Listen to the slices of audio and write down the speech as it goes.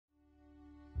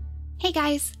Hey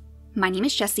guys, my name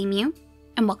is JessiMew,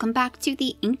 and welcome back to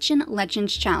the Ancient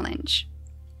Legends Challenge.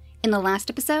 In the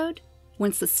last episode,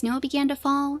 once the snow began to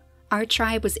fall, our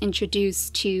tribe was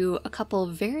introduced to a couple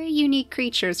very unique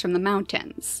creatures from the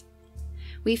mountains.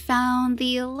 We found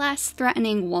the less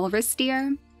threatening walrus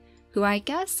deer, who I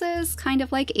guess is kind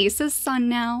of like Ace's son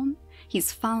now.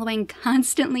 He's following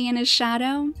constantly in his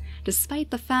shadow,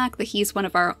 despite the fact that he's one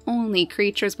of our only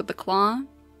creatures with the claw.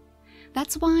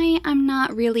 That's why I'm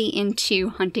not really into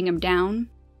hunting him down.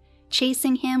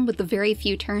 Chasing him with the very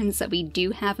few turns that we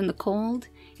do have in the cold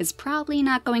is probably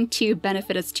not going to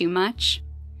benefit us too much.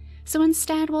 So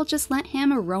instead we'll just let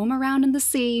him roam around in the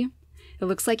sea. It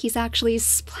looks like he's actually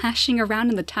splashing around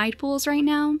in the tide pools right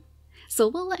now. So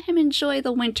we'll let him enjoy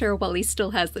the winter while he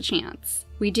still has the chance.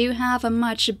 We do have a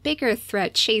much bigger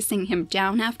threat chasing him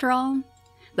down after all.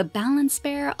 The balance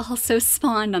bear also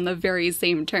spawned on the very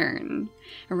same turn.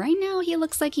 Right now he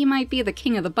looks like he might be the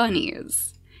king of the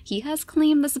bunnies. He has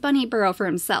claimed this bunny burrow for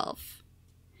himself.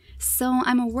 So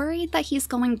I'm worried that he's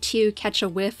going to catch a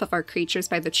whiff of our creatures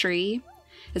by the tree,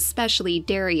 especially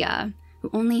Daria, who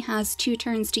only has 2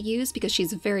 turns to use because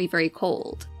she's very, very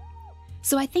cold.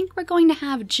 So I think we're going to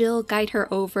have Jill guide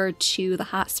her over to the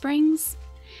hot springs,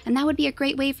 and that would be a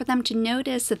great way for them to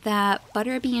notice that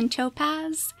Butterbee and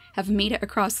Topaz have made it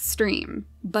across the stream.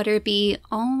 Butterbee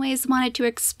always wanted to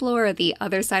explore the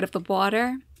other side of the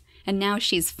water, and now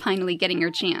she's finally getting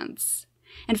her chance.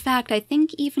 In fact, I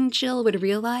think even Jill would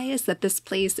realize that this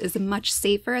place is much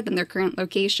safer than their current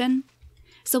location,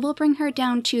 so we'll bring her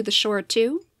down to the shore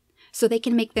too, so they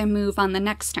can make their move on the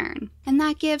next turn. And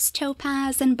that gives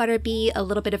Topaz and Butterbee a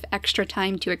little bit of extra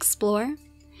time to explore.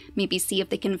 Maybe see if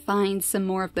they can find some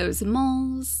more of those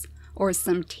moles, or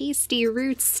some tasty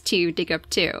roots to dig up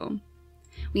too.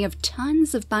 We have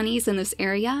tons of bunnies in this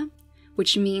area,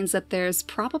 which means that there's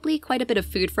probably quite a bit of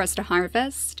food for us to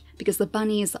harvest, because the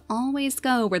bunnies always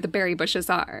go where the berry bushes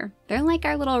are. They're like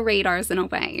our little radars in a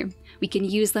way. We can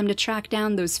use them to track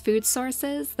down those food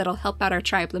sources that'll help out our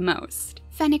tribe the most.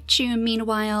 Fennec Chew,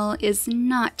 meanwhile, is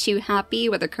not too happy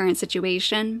with her current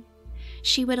situation.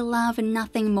 She would love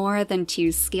nothing more than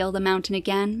to scale the mountain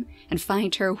again and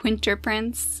find her winter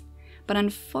prince. But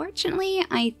unfortunately,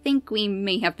 I think we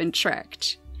may have been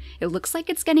tricked. It looks like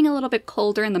it's getting a little bit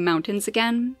colder in the mountains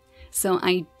again, so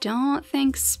I don't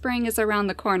think spring is around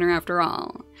the corner after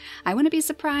all. I wouldn't be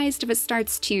surprised if it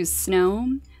starts to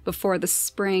snow before the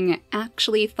spring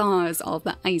actually thaws all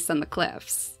the ice on the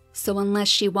cliffs. So unless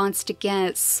she wants to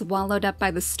get swallowed up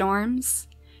by the storms,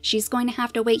 she's going to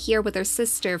have to wait here with her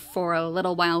sister for a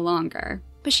little while longer.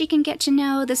 But she can get to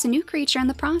know this new creature in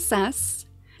the process.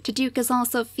 Taduke is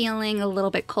also feeling a little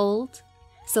bit cold,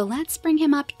 so let's bring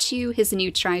him up to his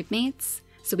new tribe mates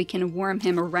so we can warm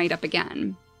him right up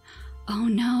again. Oh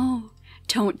no,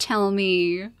 don't tell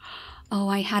me. Oh,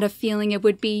 I had a feeling it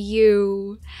would be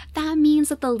you. That means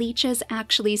that the leeches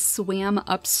actually swam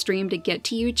upstream to get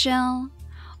to you, Jill.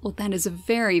 Well, that is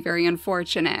very, very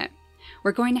unfortunate.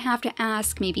 We're going to have to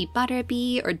ask maybe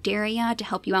Butterbee or Daria to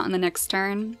help you out on the next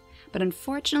turn, but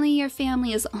unfortunately your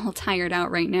family is all tired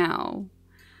out right now.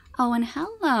 Oh, and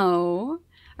hello!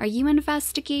 Are you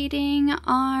investigating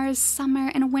our summer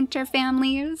and winter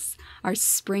families? Our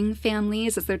spring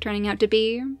families as they're turning out to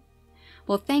be?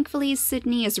 Well, thankfully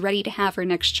Sydney is ready to have her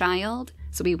next child,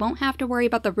 so we won't have to worry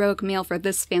about the rogue male for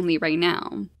this family right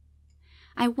now.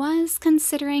 I was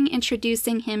considering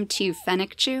introducing him to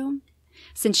Fennec Chew,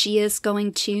 since she is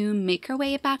going to make her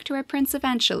way back to her prince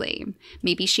eventually.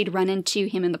 Maybe she'd run into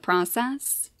him in the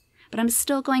process. But I'm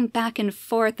still going back and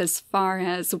forth as far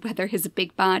as whether his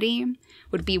big body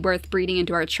would be worth breeding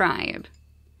into our tribe.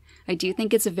 I do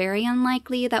think it's very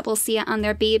unlikely that we'll see it on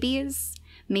their babies.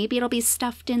 Maybe it'll be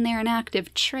stuffed in their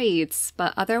inactive traits,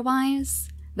 but otherwise,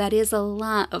 that is a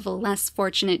lot of less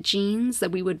fortunate genes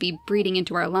that we would be breeding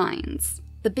into our lines.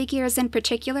 The big ears in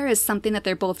particular is something that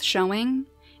they're both showing,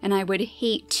 and I would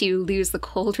hate to lose the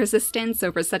cold resistance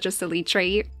over such a silly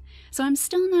trait. So I'm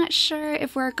still not sure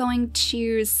if we're going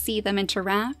to see them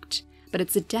interact, but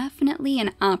it's definitely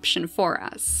an option for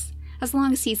us, as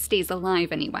long as he stays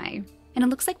alive anyway. And it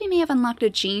looks like we may have unlocked a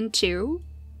gene too.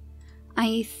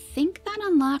 I think that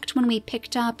unlocked when we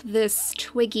picked up this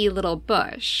twiggy little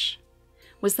bush.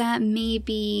 Was that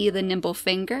maybe the nimble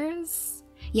fingers?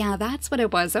 Yeah, that's what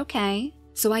it was, okay.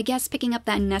 So I guess picking up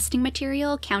that nesting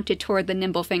material counted toward the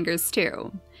nimble fingers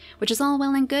too. Which is all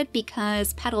well and good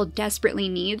because Petal desperately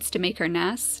needs to make her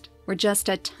nest. We're just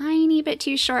a tiny bit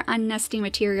too short on nesting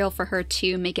material for her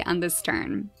to make it on this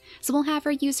turn. So we'll have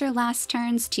her use her last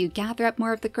turns to gather up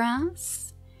more of the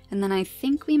grass, and then I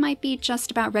think we might be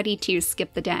just about ready to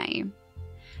skip the day.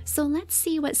 So let's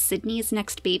see what Sydney's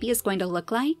next baby is going to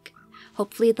look like.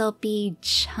 Hopefully they'll be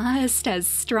just as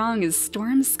strong as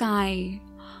Storm Sky.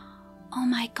 Oh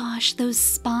my gosh, those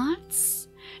spots?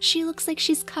 She looks like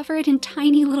she's covered in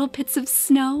tiny little bits of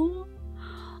snow.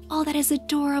 Oh, that is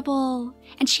adorable.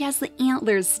 And she has the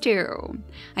antlers too.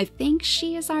 I think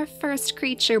she is our first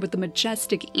creature with the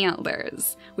majestic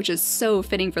antlers, which is so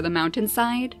fitting for the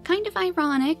mountainside. Kind of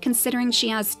ironic considering she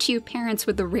has two parents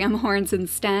with the ram horns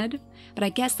instead, but I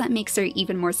guess that makes her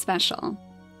even more special.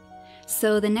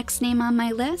 So the next name on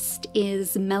my list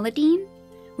is Melodine,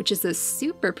 which is a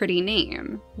super pretty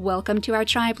name. Welcome to our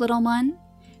tribe, little one,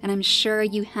 and I'm sure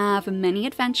you have many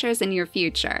adventures in your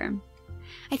future.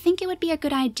 I think it would be a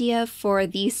good idea for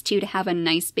these two to have a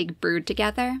nice big brood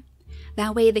together.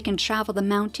 That way they can travel the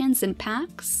mountains in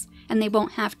packs, and they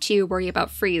won't have to worry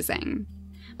about freezing.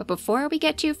 But before we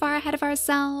get too far ahead of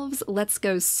ourselves, let's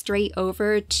go straight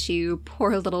over to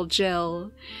poor little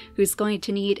Jill, who's going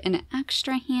to need an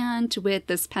extra hand with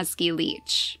this pesky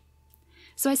leech.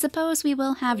 So I suppose we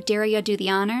will have Daria do the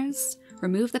honors,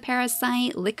 remove the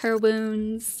parasite, lick her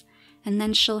wounds, and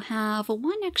then she'll have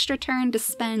one extra turn to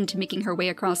spend making her way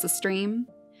across the stream.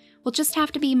 We'll just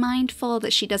have to be mindful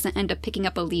that she doesn't end up picking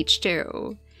up a leech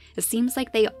too. It seems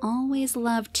like they always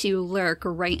love to lurk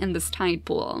right in this tide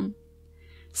pool.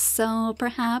 So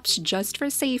perhaps just for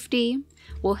safety,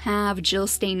 we'll have Jill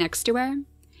stay next to her,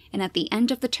 and at the end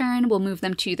of the turn we'll move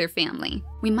them to their family.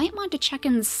 We might want to check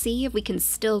and see if we can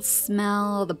still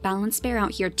smell the balance bear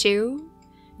out here too,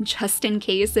 just in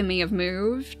case it may have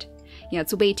moved. Yeah,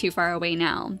 it's way too far away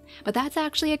now, but that's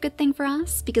actually a good thing for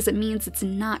us because it means it's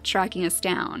not tracking us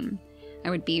down. I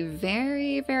would be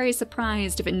very, very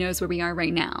surprised if it knows where we are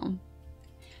right now.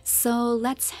 So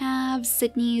let's have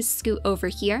Sydney scoot over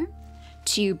here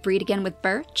to breed again with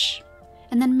Birch,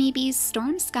 and then maybe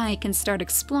Storm Sky can start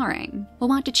exploring. We'll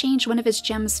want to change one of his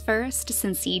gems first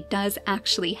since he does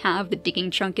actually have the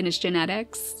digging trunk in his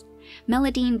genetics.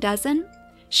 Melodine doesn't.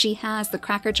 She has the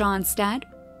Cracker Jaw instead.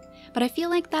 But I feel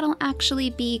like that'll actually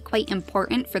be quite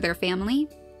important for their family.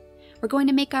 We're going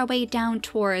to make our way down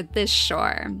toward this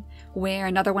shore, where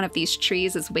another one of these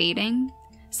trees is waiting,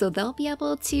 so they'll be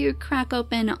able to crack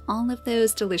open all of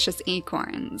those delicious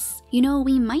acorns. You know,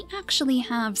 we might actually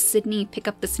have Sydney pick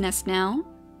up this nest now.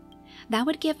 That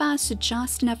would give us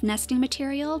just enough nesting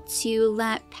material to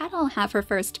let Petal have her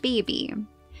first baby.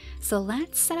 So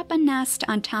let's set up a nest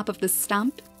on top of the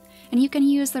stump, and you can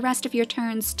use the rest of your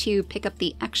turns to pick up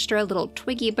the extra little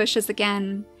twiggy bushes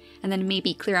again, and then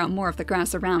maybe clear out more of the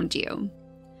grass around you.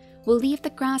 We'll leave the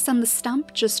grass on the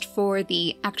stump just for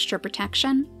the extra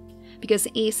protection, because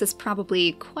Ace is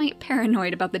probably quite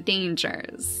paranoid about the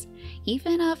dangers,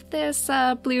 even of this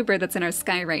bluebird that's in our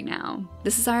sky right now.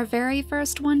 This is our very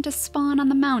first one to spawn on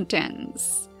the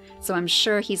mountains, so I'm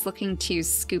sure he's looking to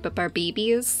scoop up our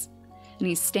babies, and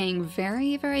he's staying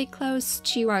very, very close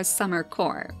to our summer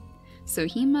core. So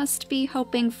he must be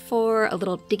hoping for a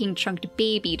little digging trunked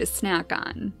baby to snack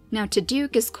on. Now,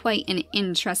 Taduke is quite an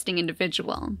interesting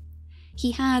individual.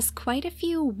 He has quite a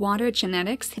few water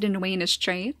genetics hidden away in his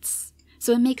traits,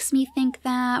 so it makes me think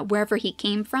that wherever he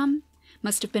came from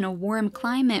must have been a warm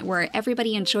climate where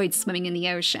everybody enjoyed swimming in the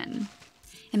ocean.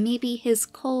 And maybe his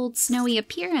cold, snowy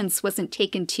appearance wasn't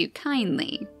taken too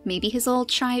kindly. Maybe his old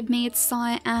tribe mates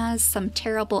saw it as some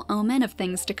terrible omen of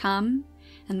things to come,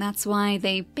 and that's why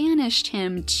they banished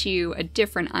him to a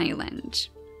different island.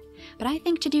 But I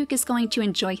think Taduke is going to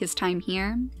enjoy his time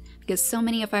here, because so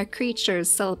many of our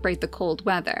creatures celebrate the cold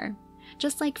weather,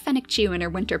 just like Fennec Chew and her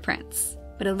Winter Prince.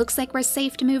 But it looks like we're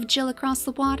safe to move Jill across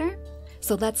the water,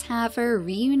 so let's have her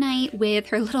reunite with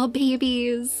her little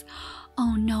babies.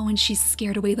 Oh no, and she's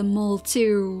scared away the mole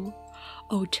too.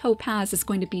 Oh, Topaz is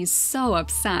going to be so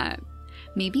upset.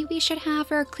 Maybe we should have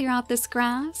her clear out this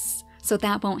grass, so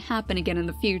that won't happen again in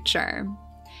the future.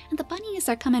 And the bunnies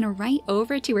are coming right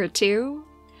over to her too.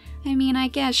 I mean, I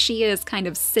guess she is kind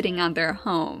of sitting on their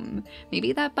home.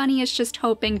 Maybe that bunny is just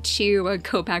hoping to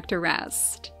go back to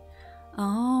rest.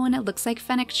 Oh, and it looks like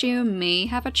Fennec Chew may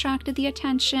have attracted the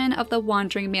attention of the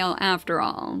wandering male after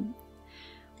all.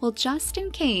 Well, just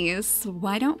in case,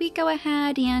 why don't we go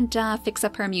ahead and fix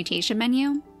up her mutation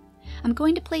menu? I'm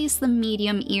going to place the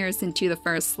medium ears into the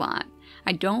first slot.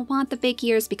 I don't want the big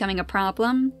ears becoming a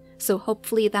problem, so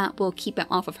hopefully that will keep it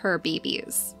off of her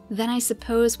babies. Then I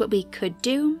suppose what we could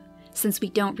do, since we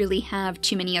don't really have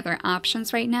too many other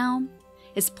options right now,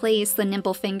 is place the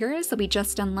nimble fingers that we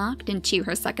just unlocked into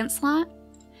her second slot.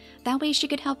 That way she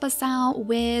could help us out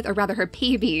with, or rather her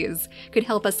babies could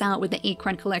help us out with the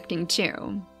acorn collecting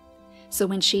too. So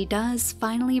when she does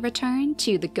finally return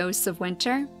to the Ghosts of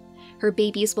Winter, her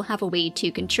babies will have a way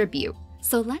to contribute.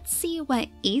 So let's see what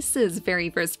Ace's very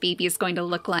first baby is going to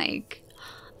look like.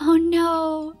 Oh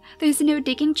no, there's no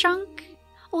digging trunk?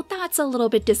 Well, that's a little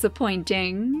bit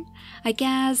disappointing. I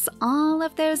guess all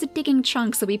of those digging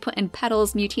trunks that we put in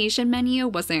Petal's mutation menu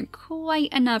wasn't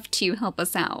quite enough to help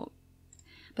us out.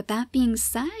 But that being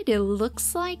said, it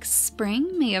looks like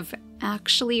spring may have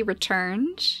actually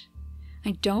returned.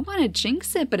 I don't want to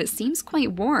jinx it, but it seems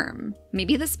quite warm.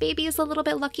 Maybe this baby is a little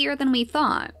bit luckier than we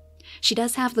thought. She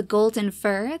does have the golden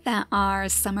fur that our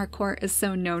summer court is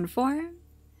so known for.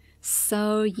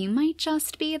 So you might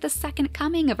just be the second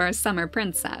coming of our summer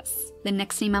princess. The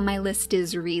next name on my list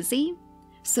is Reezy.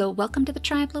 So welcome to the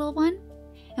tribe, little one.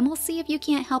 And we'll see if you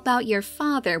can't help out your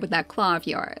father with that claw of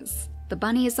yours. The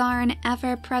bunnies are an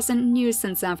ever-present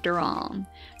nuisance after all,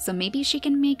 so maybe she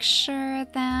can make sure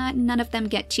that none of them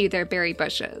get to their berry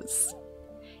bushes.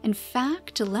 In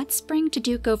fact, let's bring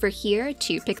Taduke over here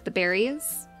to pick the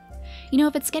berries. You know,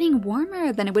 if it's getting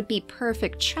warmer, then it would be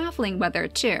perfect traveling weather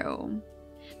too.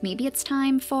 Maybe it's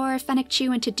time for Fennec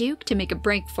Chew and Taduke to make a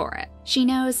break for it. She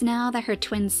knows now that her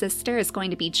twin sister is going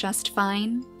to be just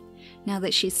fine, now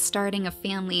that she's starting a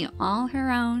family all her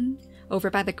own over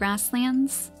by the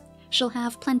grasslands. She'll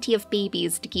have plenty of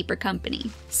babies to keep her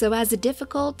company. So as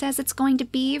difficult as it's going to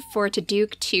be for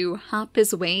Taduke to hop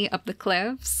his way up the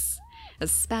cliffs,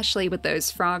 especially with those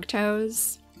frog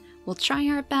toes, we'll try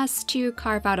our best to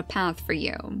carve out a path for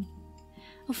you.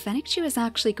 Oh, Fennec Chew is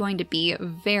actually going to be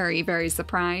very, very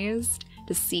surprised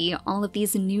to see all of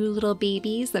these new little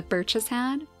babies that Birch has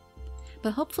had.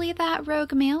 But hopefully that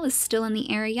rogue male is still in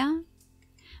the area.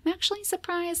 I'm actually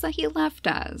surprised that he left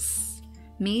us.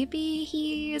 Maybe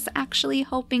he's actually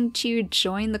hoping to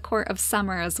join the court of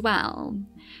summer as well.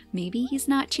 Maybe he's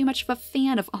not too much of a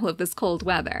fan of all of this cold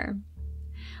weather.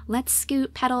 Let's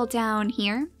scoot Petal down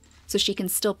here so she can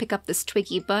still pick up this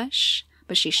twiggy bush,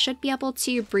 but she should be able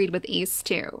to breed with Ace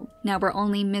too. Now we're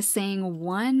only missing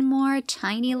one more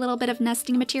tiny little bit of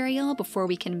nesting material before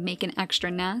we can make an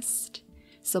extra nest.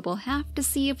 So we'll have to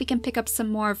see if we can pick up some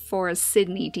more for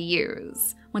Sydney to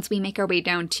use once we make our way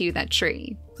down to that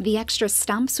tree. The extra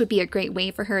stumps would be a great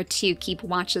way for her to keep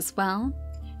watch as well,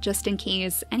 just in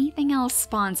case anything else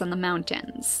spawns on the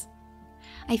mountains.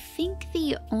 I think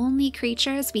the only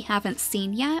creatures we haven't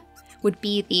seen yet would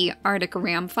be the Arctic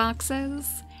ram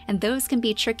foxes, and those can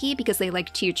be tricky because they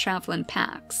like to travel in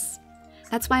packs.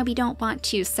 That's why we don't want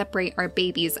to separate our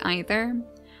babies either,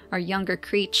 our younger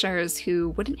creatures who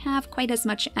wouldn't have quite as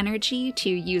much energy to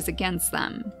use against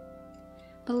them.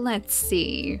 But let's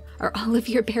see, are all of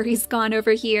your berries gone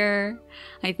over here?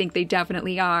 I think they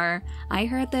definitely are. I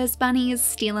heard those bunnies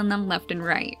stealing them left and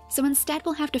right. So instead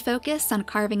we'll have to focus on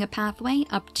carving a pathway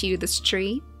up to this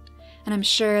tree, and I'm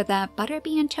sure that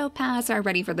Butterbee and Topaz are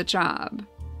ready for the job.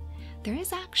 There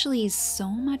is actually so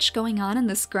much going on in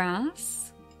this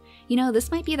grass. You know,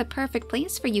 this might be the perfect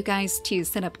place for you guys to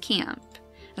set up camp,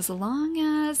 as long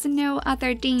as no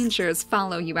other dangers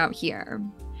follow you out here.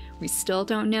 We still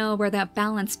don't know where that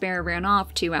balance bear ran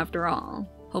off to after all.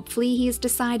 Hopefully he's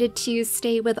decided to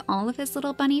stay with all of his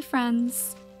little bunny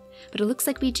friends. But it looks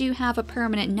like we do have a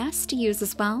permanent nest to use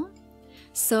as well.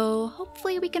 So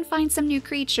hopefully we can find some new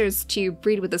creatures to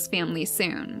breed with this family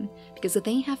soon, because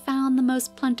they have found the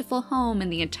most plentiful home in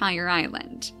the entire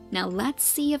island. Now let's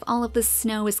see if all of the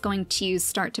snow is going to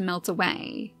start to melt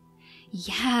away.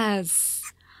 Yes!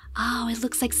 Oh, it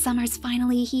looks like summer's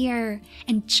finally here,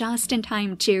 and just in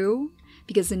time too,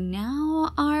 because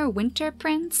now our winter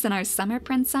prince and our summer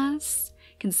princess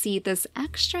can see this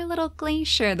extra little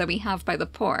glacier that we have by the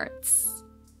ports.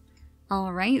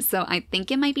 Alright, so I think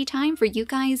it might be time for you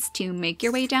guys to make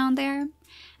your way down there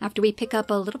after we pick up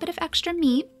a little bit of extra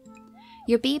meat.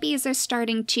 Your babies are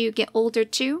starting to get older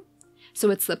too, so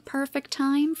it's the perfect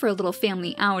time for a little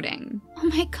family outing. Oh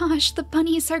my gosh, the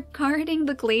bunnies are guarding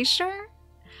the glacier?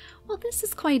 Well, this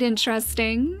is quite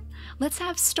interesting. Let's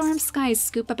have Storm Sky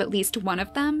scoop up at least one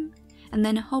of them, and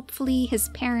then hopefully his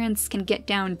parents can get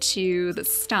down to the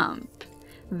stump.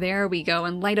 There we go,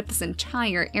 and light up this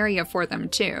entire area for them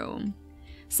too.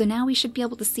 So now we should be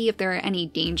able to see if there are any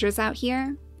dangers out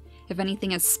here, if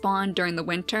anything has spawned during the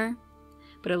winter.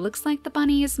 But it looks like the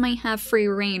bunnies might have free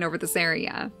reign over this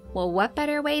area. Well, what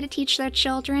better way to teach their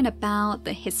children about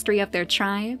the history of their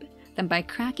tribe than by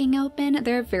cracking open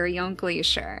their very own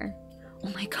glacier?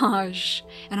 Oh my gosh,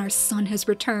 and our son has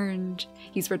returned.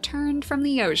 He's returned from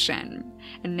the ocean,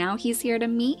 and now he's here to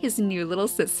meet his new little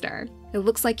sister. It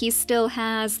looks like he still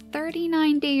has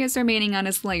 39 days remaining on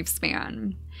his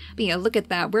lifespan. But yeah, look at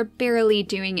that, we're barely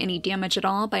doing any damage at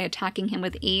all by attacking him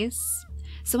with Ace.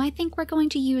 So I think we're going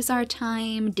to use our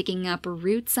time digging up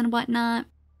roots and whatnot.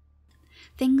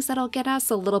 Things that'll get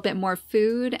us a little bit more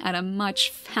food at a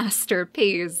much faster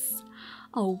pace.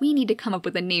 Oh, we need to come up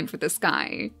with a name for this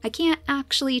guy. I can't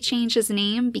actually change his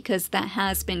name because that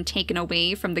has been taken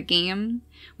away from the game.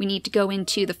 We need to go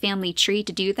into the family tree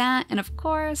to do that, and of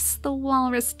course, the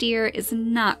walrus deer is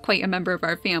not quite a member of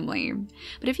our family.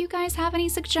 But if you guys have any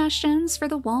suggestions for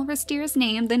the walrus deer's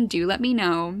name, then do let me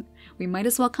know. We might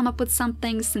as well come up with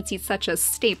something since he's such a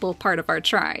staple part of our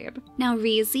tribe. Now,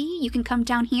 Reezy, you can come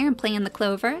down here and play in the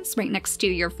clovers right next to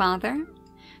your father,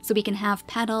 so we can have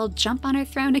Petal jump on her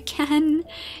throne again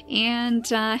and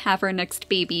have our next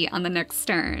baby on the next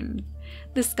turn.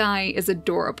 This guy is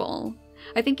adorable.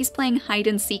 I think he's playing hide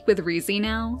and seek with Reezy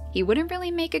now. He wouldn't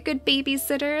really make a good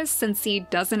babysitter since he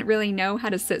doesn't really know how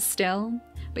to sit still,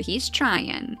 but he's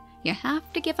trying. You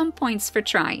have to give him points for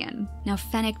trying. Now,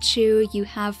 Fennec Chew, you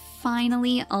have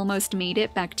finally almost made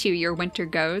it back to your winter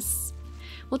ghosts.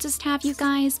 We'll just have you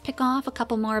guys pick off a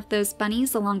couple more of those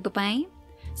bunnies along the way,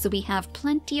 so we have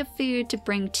plenty of food to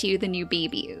bring to the new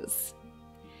babies.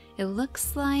 It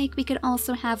looks like we could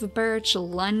also have Birch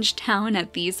lunge down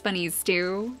at these bunnies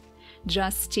too,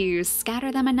 just to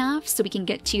scatter them enough so we can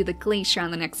get to the glacier on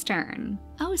the next turn.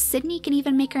 Oh, Sydney can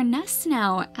even make her nest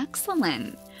now.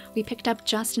 Excellent. We picked up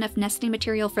just enough nesting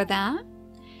material for that.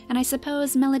 And I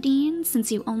suppose, Melodine,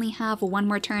 since you only have one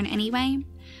more turn anyway,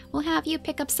 we'll have you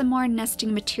pick up some more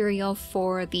nesting material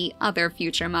for the other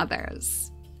future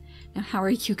mothers. Now, how are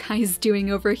you guys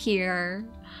doing over here?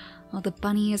 Well, the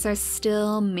bunnies are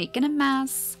still making a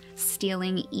mess,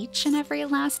 stealing each and every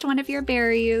last one of your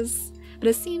berries. But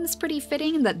it seems pretty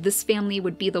fitting that this family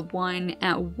would be the one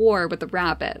at war with the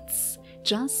rabbits,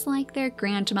 just like their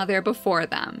grandmother before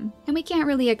them. And we can't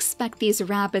really expect these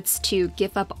rabbits to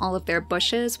give up all of their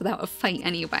bushes without a fight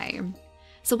anyway.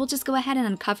 So we'll just go ahead and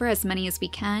uncover as many as we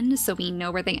can so we know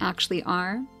where they actually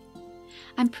are.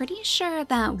 I'm pretty sure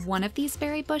that one of these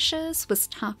berry bushes was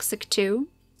toxic too.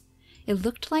 It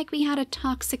looked like we had a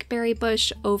toxic berry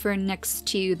bush over next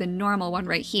to the normal one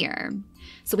right here,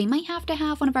 so we might have to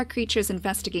have one of our creatures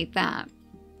investigate that.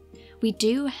 We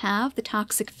do have the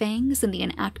toxic fangs and the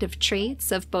inactive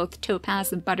traits of both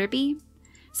Topaz and Butterbee,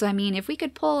 so I mean, if we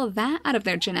could pull that out of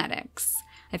their genetics,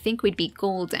 I think we'd be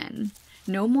golden.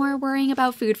 No more worrying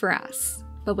about food for us.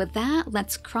 But with that,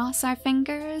 let's cross our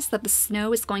fingers that the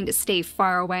snow is going to stay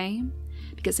far away,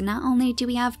 because not only do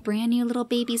we have brand new little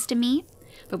babies to meet,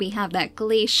 but we have that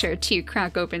glacier to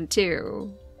crack open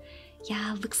too.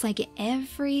 Yeah, looks like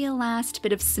every last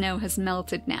bit of snow has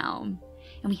melted now.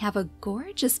 And we have a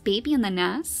gorgeous baby in the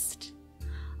nest.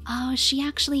 Oh, she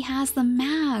actually has the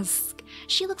mask.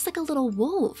 She looks like a little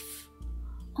wolf.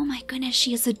 Oh my goodness,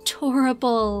 she is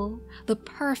adorable. The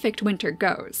perfect winter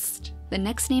ghost. The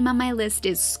next name on my list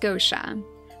is Scotia.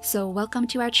 So welcome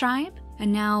to our tribe.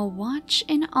 And now watch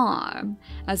in awe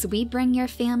as we bring your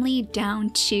family down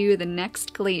to the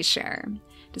next glacier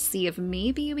to see if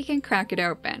maybe we can crack it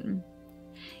open.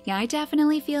 Yeah, I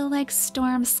definitely feel like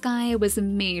Storm Sky was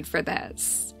made for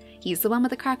this. He's the one with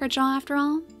the cracker jaw after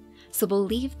all, so we'll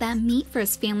leave that meat for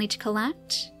his family to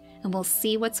collect, and we'll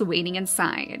see what's waiting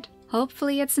inside.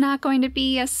 Hopefully it's not going to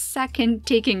be a second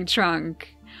taking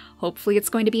trunk. Hopefully it's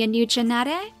going to be a new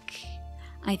genetic.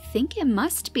 I think it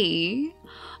must be.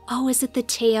 Oh, is it the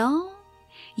tail?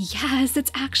 Yes,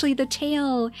 it's actually the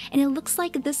tail, and it looks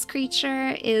like this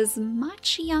creature is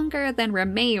much younger than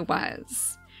Ramee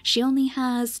was. She only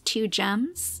has 2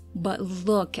 gems, but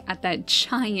look at that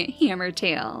giant hammer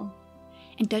tail.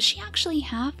 And does she actually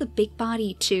have the big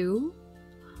body too?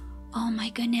 Oh my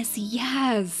goodness,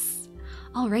 yes!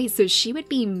 Alright, so she would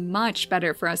be much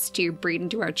better for us to breed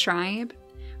into our tribe,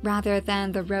 rather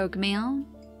than the rogue male,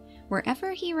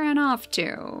 wherever he ran off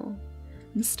to.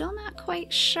 I'm still not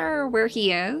quite sure where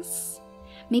he is.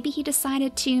 Maybe he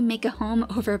decided to make a home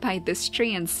over by this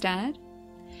tree instead.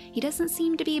 He doesn't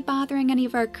seem to be bothering any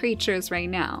of our creatures right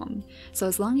now, so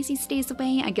as long as he stays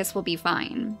away, I guess we'll be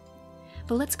fine.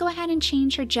 But let's go ahead and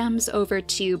change her gems over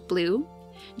to blue,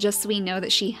 just so we know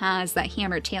that she has that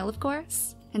hammer tail, of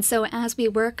course. And so as we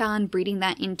work on breeding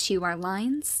that into our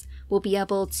lines, we'll be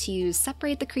able to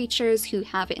separate the creatures who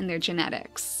have it in their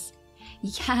genetics.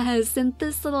 Yes, and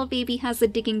this little baby has a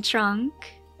digging trunk.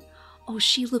 Oh,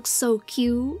 she looks so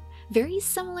cute. Very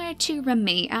similar to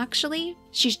Ramee, actually.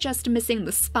 She's just missing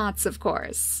the spots, of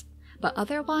course. But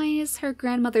otherwise, her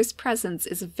grandmother's presence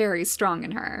is very strong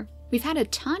in her. We've had a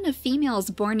ton of females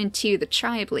born into the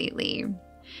tribe lately.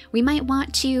 We might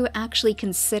want to actually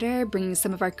consider bringing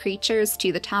some of our creatures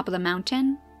to the top of the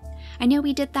mountain. I know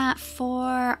we did that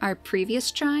for our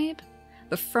previous tribe,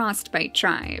 the Frostbite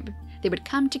tribe. They would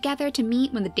come together to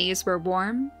meet when the days were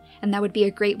warm, and that would be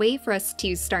a great way for us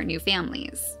to start new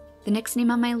families. The next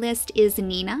name on my list is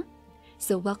Nina.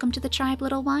 So welcome to the tribe,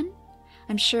 little one.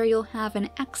 I'm sure you'll have an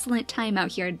excellent time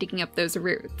out here digging up those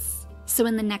roots. So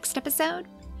in the next episode,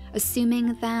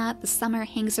 assuming that the summer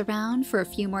hangs around for a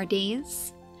few more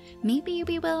days, maybe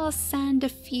we will send a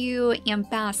few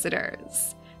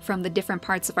ambassadors from the different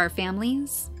parts of our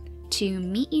families to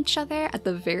meet each other at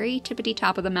the very tippity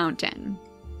top of the mountain.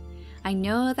 I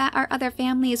know that our other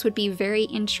families would be very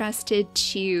interested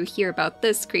to hear about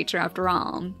this creature after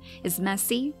all, is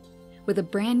messy, with a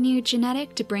brand new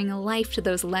genetic to bring life to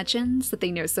those legends that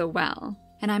they know so well.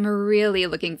 And I'm really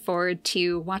looking forward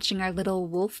to watching our little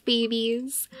wolf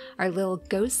babies, our little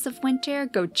ghosts of winter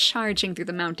go charging through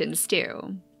the mountains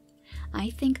too. I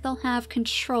think they'll have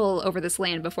control over this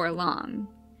land before long.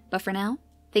 But for now,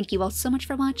 thank you all so much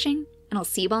for watching, and I'll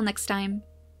see you all next time.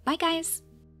 Bye guys!